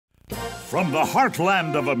From the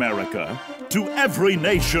heartland of America to every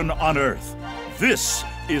nation on earth, this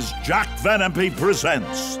is Jack Van Impe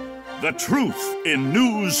Presents The Truth in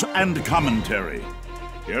News and Commentary.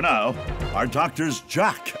 Here now are Doctors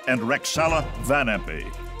Jack and Rexella Van Impe.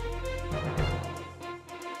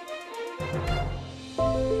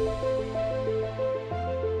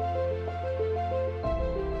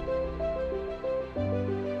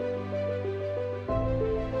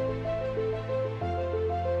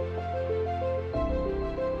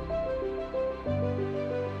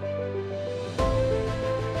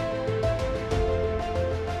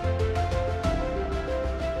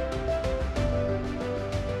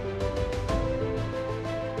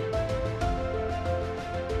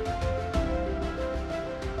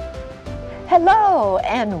 Hello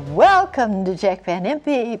and welcome to Jack Van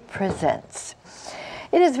Impe Presents.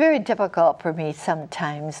 It is very difficult for me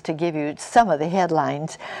sometimes to give you some of the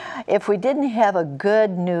headlines if we didn't have a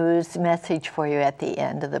good news message for you at the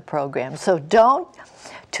end of the program. So don't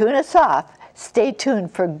tune us off. Stay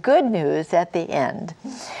tuned for good news at the end.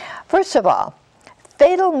 First of all,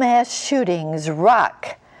 fatal mass shootings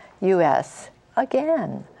rock U.S.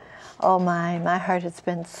 again. Oh my heart has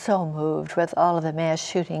been so moved with all of the mass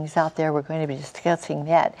shootings out there. We're going to be discussing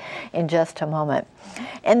that in just a moment.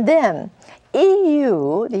 And then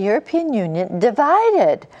EU, the European Union,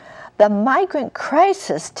 divided. The migrant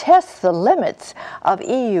crisis tests the limits of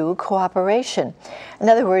EU cooperation. In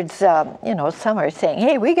other words, some are saying,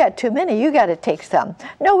 hey, we got too many, you got to take some.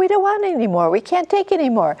 No, we don't want any more, we can't take any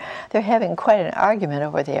more. They're having quite an argument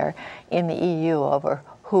over there in the EU over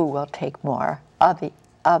who will take more of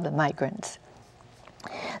the migrants.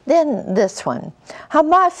 Then this one,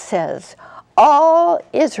 Hamas says all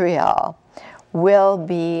Israel will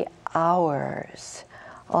be ours.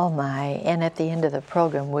 Oh my, and at the end of the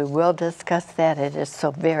program we will discuss that. It is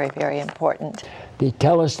so very, very important. They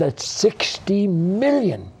tell us that 60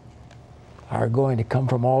 million are going to come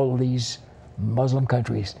from all these Muslim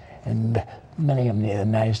countries, and many of them in the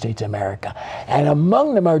United States of America. And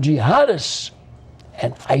among them are jihadists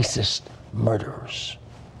and ISIS murderers.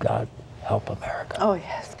 God help America. Oh,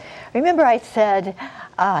 yes. Remember I said,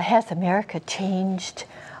 has America changed?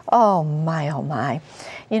 Oh, my.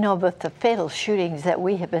 You know, with the fatal shootings that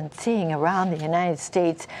we have been seeing around the United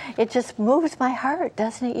States, it just moves my heart,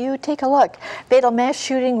 doesn't it? You take a look. Fatal mass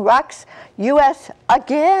shooting rocks U.S.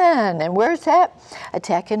 again. And where's that?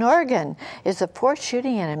 Attack in Oregon is the fourth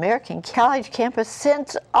shooting in an American college campus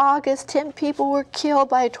since August. 10 people were killed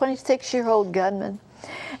by a 26-year-old gunman.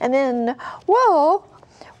 And then, whoa,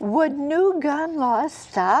 would new gun laws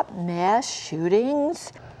stop mass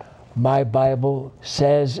shootings? My Bible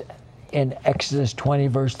says in Exodus 20,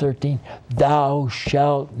 verse 13, thou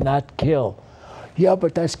shalt not kill. Yeah,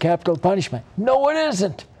 but that's capital punishment. No, it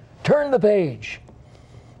isn't. Turn the page.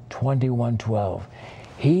 21:12.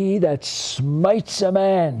 He that smites a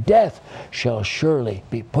man, death, shall surely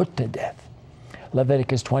be put to death.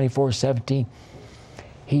 Leviticus 24:17.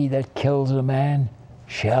 He that kills a man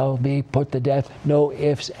shall be put to death. No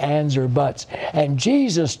ifs, ands, or buts. And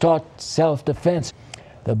Jesus taught self-defense.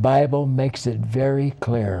 The Bible makes it very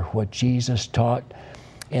clear what Jesus taught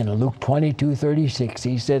in Luke 22:36.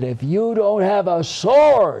 He said, if you don't have a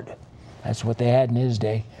sword, that's what they had in his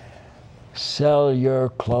day, sell your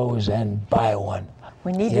clothes and buy one.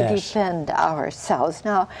 We need to defend ourselves.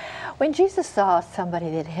 Now, when Jesus saw somebody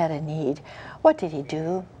that had a need, what did he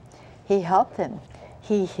do? He helped them.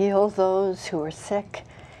 He healed those who were sick,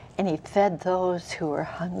 and he fed those who were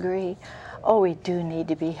hungry. Oh, we do need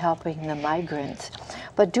to be helping the migrants.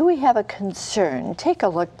 But do we have a concern? Take a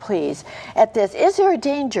look, please, at this. Is there a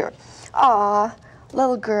danger? Aw,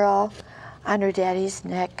 little girl on her daddy's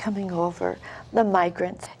neck coming over, the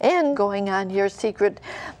migrants. And going on here, secret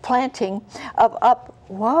planting of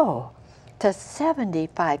to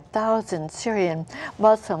 75,000 Syrian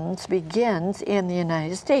Muslims begins in the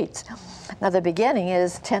United States. Now the beginning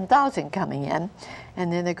is 10,000 coming in,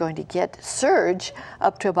 and then they're going to get surge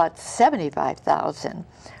up to about 75,000.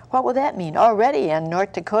 What will that mean? Already in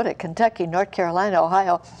North Dakota, Kentucky, North Carolina,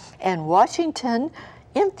 Ohio, and Washington,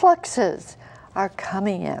 influxes are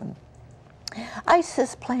coming in.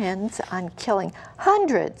 ISIS plans on killing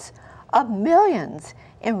hundreds of millions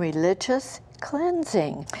in religious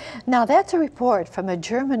cleansing. Now that's a report from a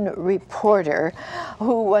German reporter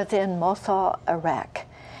who was in Mosul, Iraq.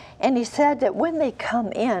 And he said that when they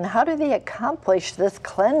come in, how do they accomplish this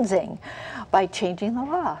cleansing? By changing the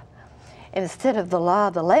law. Instead of the law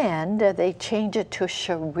of the land, they change it to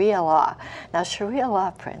Sharia law. Now Sharia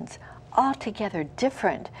law, friends, altogether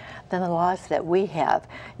different than the laws that we have.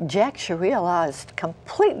 Jack, Sharia law is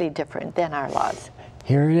completely different than our laws.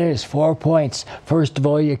 Here it is, 4 points. First of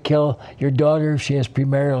all, you kill your daughter if she has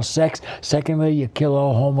premarital sex. Secondly, you kill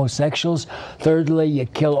all homosexuals. Thirdly, you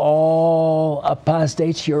kill all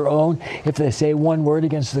apostates, your own, if they say one word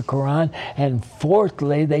against the Quran. And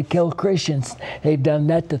fourthly, they kill Christians. They've done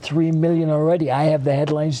that to 3 million already. I have the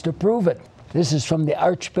headlines to prove it. This is from the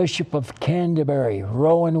Archbishop of Canterbury,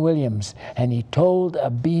 Rowan Williams, and he told a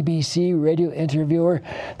BBC radio interviewer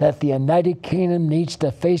that the United Kingdom needs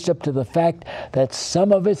to face up to the fact that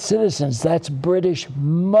some of its citizens, that's British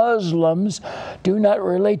Muslims, do not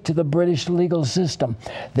relate to the British legal system.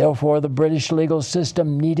 Therefore, the British legal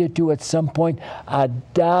system needed to at some point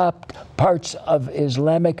adopt parts of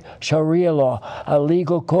Islamic Sharia law, a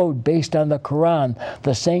legal code based on the Quran,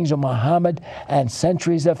 the sayings of Muhammad, and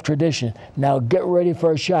centuries of tradition. Now get ready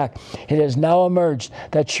for a shock. It has now emerged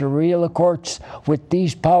that Sharia courts with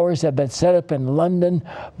these powers have been set up in London,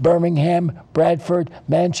 Birmingham, Bradford,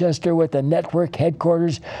 Manchester, with the network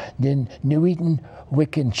headquarters in Newton,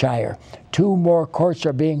 Wickenshire. 2 more courts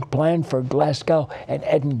are being planned for Glasgow and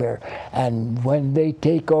Edinburgh. And when they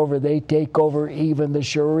take over, even the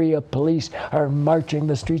Sharia police are marching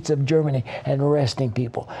the streets of Germany and arresting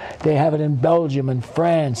people. They have it in Belgium and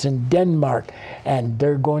France and Denmark, and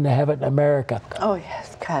they're going to have it in America. Oh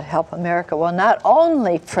yes, God help America. Well, not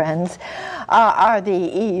only, friends, are the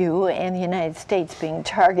EU and the United States being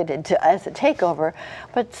targeted as a takeover,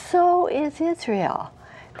 but so is Israel.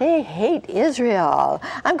 They hate Israel.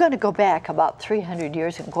 I'm going to go back about 300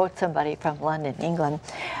 years and quote somebody from London, England.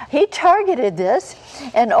 He targeted this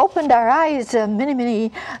and opened our eyes many,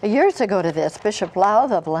 many years ago to this. Bishop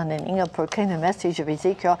Louth of London, England, proclaimed the message of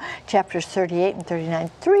Ezekiel chapters 38 and 39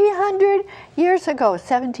 300 years ago,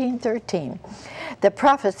 1713. The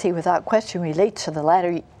prophecy, without question, relates to the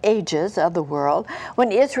latter ages of the world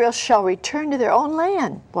when Israel shall return to their own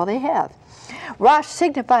land. Well, they have. Rosh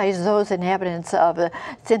signifies those inhabitants of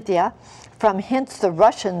Scythia, from hence the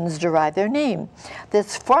Russians derive their name.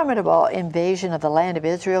 This formidable invasion of the land of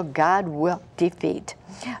Israel God will defeat.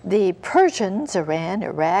 The Persians, Iran,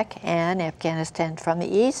 Iraq, and Afghanistan from the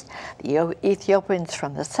east, the Ethiopians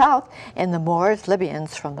from the south, and the Moors,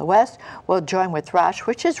 Libyans from the west will join with Rosh,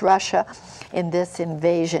 which is Russia, in this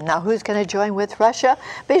invasion. Now, who's going to join with Russia?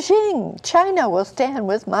 Beijing. China will stand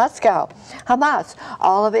with Moscow. Hamas.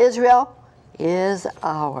 All of Israel is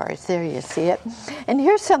ours. There you see it. And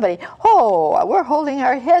here's somebody, oh, we're holding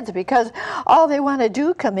our heads because all they want to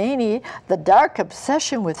do, Khomeini, the dark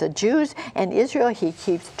obsession with the Jews and Israel, he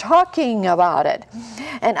keeps talking about it.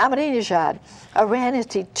 And Ahmadinejad, Iran is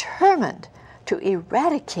determined to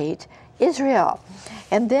eradicate Israel.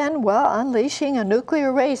 And then, well, unleashing a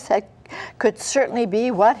nuclear race that could certainly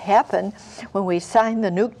be what happened when we signed the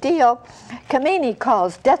nuke deal. Khomeini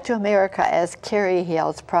calls death to America as Kerry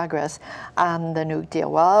hails progress on the nuke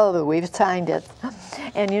deal. Well, we've signed it.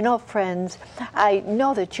 And you know, friends, I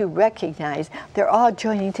know that you recognize they're all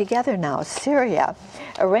joining together now. Syria,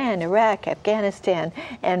 Iran, Iraq, Afghanistan,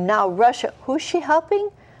 and now Russia. Who's she helping?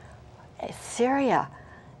 Syria.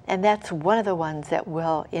 And that's one of the ones that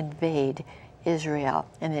will invade Israel,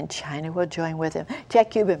 and then China will join with him.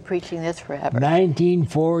 Jack, you've been preaching this forever.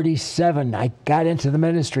 1947, I got into the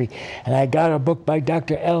ministry, and I got a book by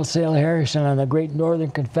Dr. L. Sale Harrison on the Great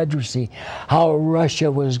Northern Confederacy, how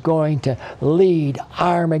Russia was going to lead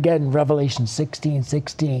Armageddon, Revelation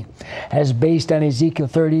 16:16, as based on Ezekiel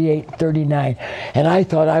 38:39. And I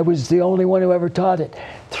thought I was the only one who ever taught it.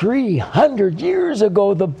 300 years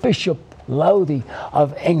ago, the Bishop Louth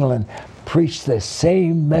of England preach the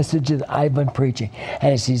same message that I've been preaching.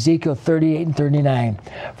 And it's Ezekiel 38 and 39,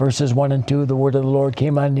 verses 1 and 2. The word of the Lord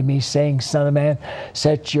came unto me, saying, Son of man,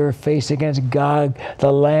 set your face against Gog,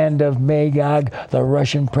 the land of Magog, the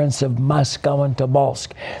Russian prince of Moscow and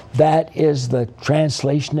Tobolsk. That is the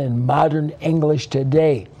translation in modern English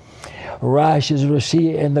today. Rosh is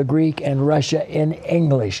Russia in the Greek and Russia in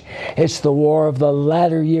English. It's the war of the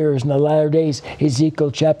latter years and the latter days,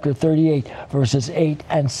 Ezekiel chapter 38, verses 8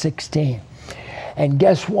 and 16. And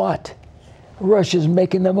guess what? Russia's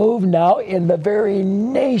making the move now in the very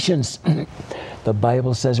nations the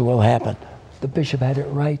Bible says will happen. The bishop had it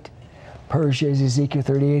right. Persia is Ezekiel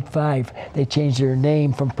 38:5. They changed their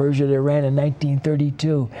name from Persia to Iran in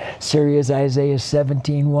 1932. Syria is Isaiah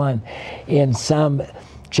 17:1. In Psalm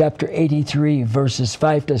chapter 83, verses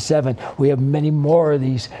 5 to 7, we have many more of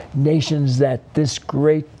these nations that this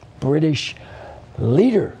great British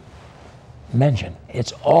leader mentioned.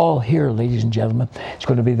 It's all here, ladies and gentlemen. It's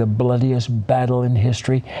going to be the bloodiest battle in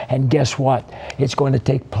history. And guess what? It's going to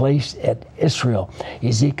take place at Israel.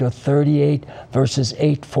 Ezekiel 38, verses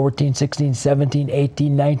 8, 14, 16, 17,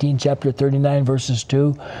 18, 19, chapter 39, verses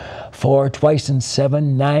 2. 4 twice in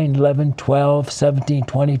 7, 9, 11, 12, 17,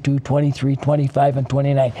 22, 23, 25, and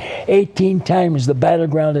 29. 18 times the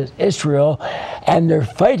battleground is Israel, and they're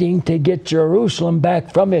fighting to get Jerusalem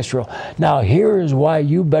back from Israel. Now, here is why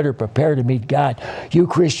you better prepare to meet God. You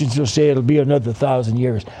Christians will say it'll be another 1,000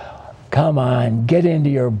 years. Come on, get into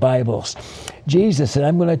your Bibles. Jesus said,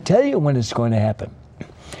 I'm going to tell you when it's going to happen.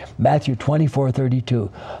 Matthew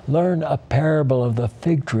 24:32. Learn a parable of the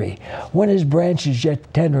fig tree. When his branch is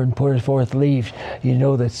yet tender and putteth forth leaves, you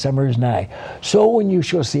know that summer is nigh. So when you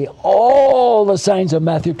shall see all the signs of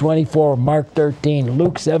Matthew 24, Mark 13,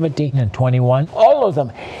 Luke 17, and 21, all of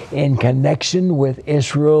them in connection with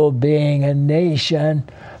Israel being a nation,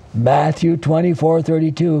 Matthew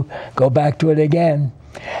 24:32, go back to it again,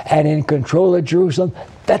 and in control of Jerusalem,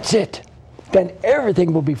 that's it. Then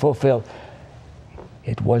everything will be fulfilled.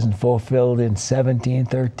 It wasn't fulfilled in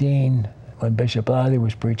 1713 when Bishop Lally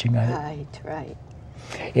was preaching on it. Right.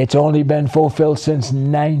 It's only been fulfilled since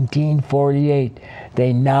 1948.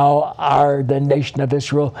 They now are the nation of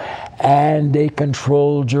Israel, and they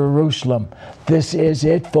control Jerusalem. This is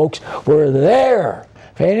it, folks. We're there.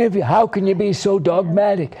 How can you be so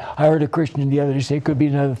dogmatic? I heard a Christian the other day say it could be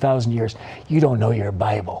another 1,000 years. You don't know your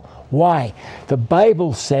Bible. Why? The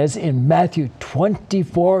Bible says in Matthew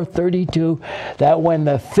 24:32 that when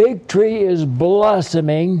the fig tree is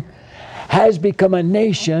blossoming, has become a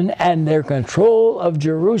nation, and their control of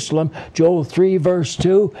Jerusalem, Joel 3 verse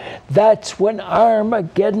 2, that's when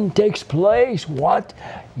Armageddon takes place. What?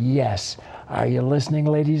 Yes. Are you listening,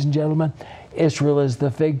 ladies and gentlemen? Israel is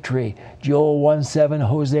the fig tree. Joel 1:7,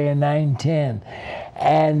 Hosea 9:10.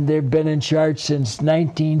 And they've been in charge since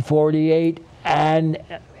 1948 and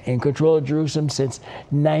in control of Jerusalem since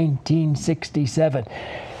 1967.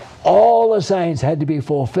 All the signs had to be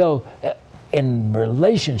fulfilled in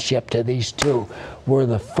relationship to these two. We're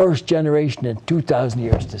the first generation in 2,000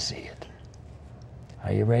 years to see it.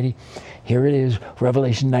 Are you ready? Here it is,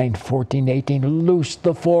 Revelation 9:14, 18. Loose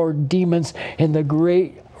the 4 demons in the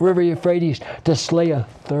great river Euphrates to slay a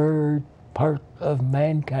third part of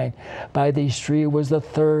mankind. By these 3 was the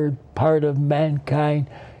third part of mankind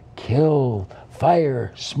killed.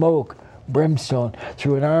 Fire, smoke, brimstone,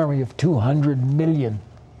 through an army of 200 million.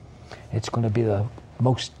 It's going to be the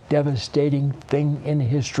most devastating thing in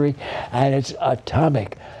history, and it's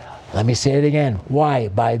atomic. Let me say it again. Why?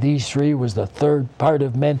 By these 3 was the third part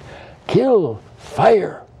of men killed.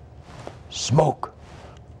 Fire, smoke,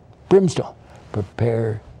 brimstone.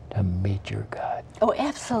 Prepare to meet your God. Oh,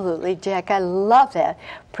 absolutely, Jack. I love that.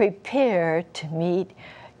 Prepare to meet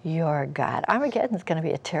your God. Armageddon's going to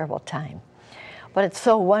be a terrible time. But it's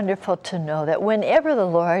so wonderful to know that whenever the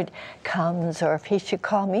Lord comes, or if he should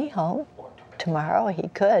call me home tomorrow, he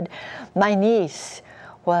could. My niece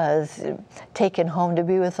was taken home to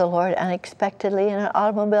be with the Lord unexpectedly in an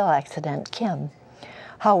automobile accident. Kim,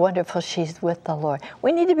 how wonderful she's with the Lord.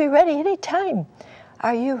 We need to be ready any time.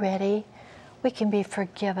 Are you ready? We can be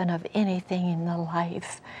forgiven of anything in the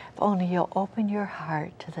life if only you'll open your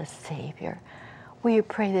heart to the Savior. Will you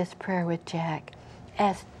pray this prayer with Jack?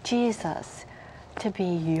 Ask Jesus to be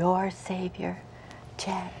your Savior.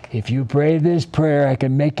 Jack. If you pray this prayer, I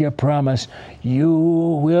can make you a promise. You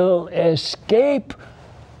will escape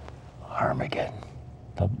Armageddon,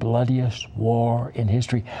 the bloodiest war in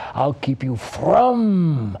history. I'll keep you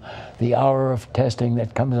from the hour of testing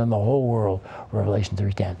that comes on the whole world. Revelation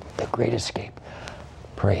 3:10, the great escape.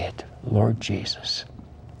 Pray it. Lord Jesus,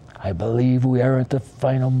 I believe we are at the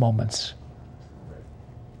final moments.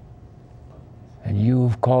 And you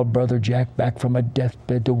have called Brother Jack back from a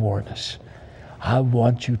deathbed to warn us. I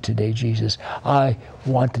want you today, Jesus. I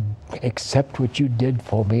want to accept what you did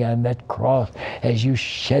for me on that cross as you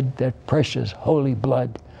shed that precious holy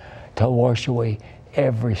blood to wash away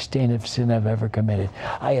every stain of sin I've ever committed.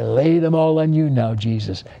 I lay them all on you now,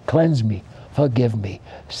 Jesus. Cleanse me, forgive me,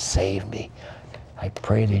 save me. I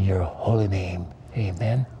pray it in your holy name.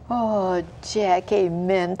 Amen. Oh, Jack,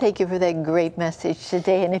 amen. Thank you for that great message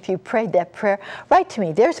today. And if you prayed that prayer, write to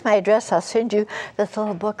me. There's my address. I'll send you this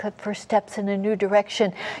little booklet, First Steps in a New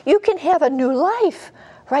Direction. You can have a new life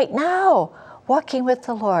right now, walking with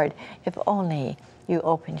the Lord, if only you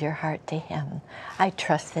opened your heart to Him. I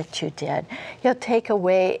trust that you did. He'll take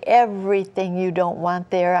away everything you don't want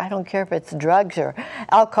there. I don't care if it's drugs or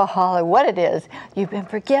alcohol or what it is. You've been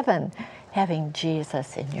forgiven, having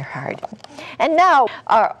Jesus in your heart. And now,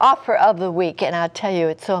 our offer of the week, and I'll tell you,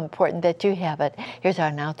 it's so important that you have it. Here's our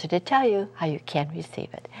announcer to tell you how you can receive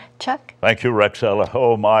it. Chuck? Thank you, Rexella.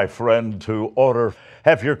 Oh, my friend, to order,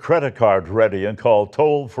 have your credit card ready and call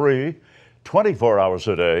toll-free 24 hours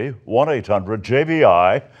a day,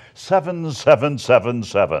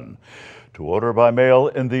 1-800-JVI-7777. To order by mail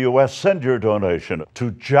in the U.S., send your donation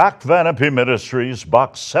to Jack Van Impe Ministries,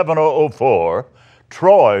 Box 7004,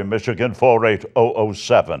 Troy, Michigan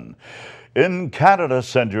 48007. In Canada,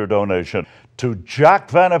 send your donation to Jack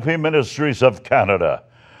Van Impe Ministries of Canada,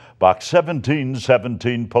 Box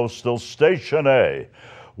 1717, Postal Station A,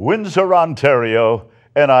 Windsor, Ontario,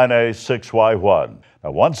 NINA 6Y1.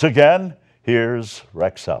 Now, once again, here's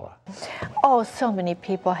Rexella. Oh, so many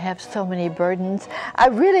people have so many burdens. I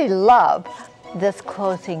really love this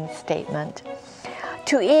closing statement.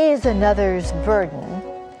 To ease another's burden,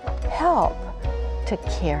 help to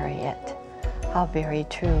carry it. How very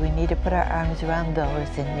true. We need to put our arms around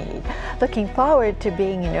those in need. Looking forward to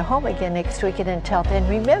being in your home again next week, and until then,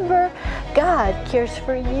 remember, God cares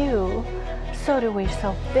for you. So do we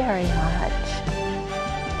so very much.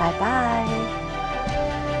 Bye-bye.